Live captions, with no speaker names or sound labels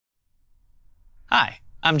Hi,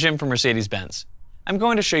 I'm Jim from Mercedes-Benz. I'm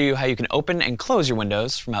going to show you how you can open and close your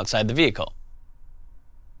windows from outside the vehicle.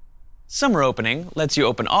 Summer opening lets you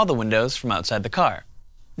open all the windows from outside the car.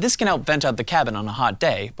 This can help vent out the cabin on a hot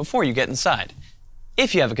day before you get inside.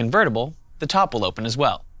 If you have a convertible, the top will open as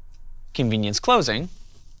well. Convenience closing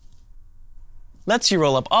lets you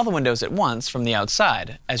roll up all the windows at once from the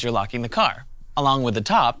outside as you're locking the car, along with the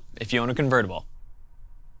top if you own a convertible.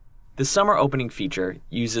 The summer opening feature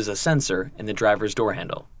uses a sensor in the driver's door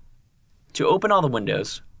handle. To open all the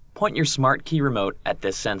windows, point your smart key remote at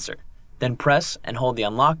this sensor, then press and hold the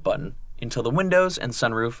unlock button until the windows and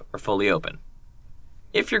sunroof are fully open.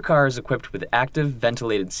 If your car is equipped with active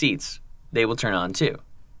ventilated seats, they will turn on too.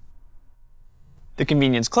 The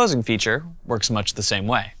convenience closing feature works much the same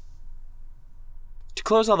way. To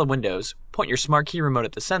close all the windows, point your smart key remote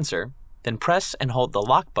at the sensor, then press and hold the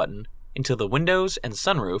lock button until the windows and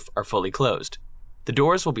sunroof are fully closed. The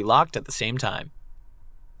doors will be locked at the same time.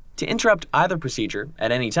 To interrupt either procedure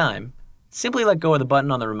at any time, simply let go of the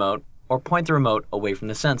button on the remote or point the remote away from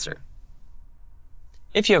the sensor.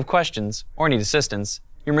 If you have questions or need assistance,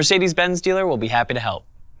 your Mercedes-Benz dealer will be happy to help.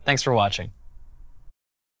 Thanks for watching.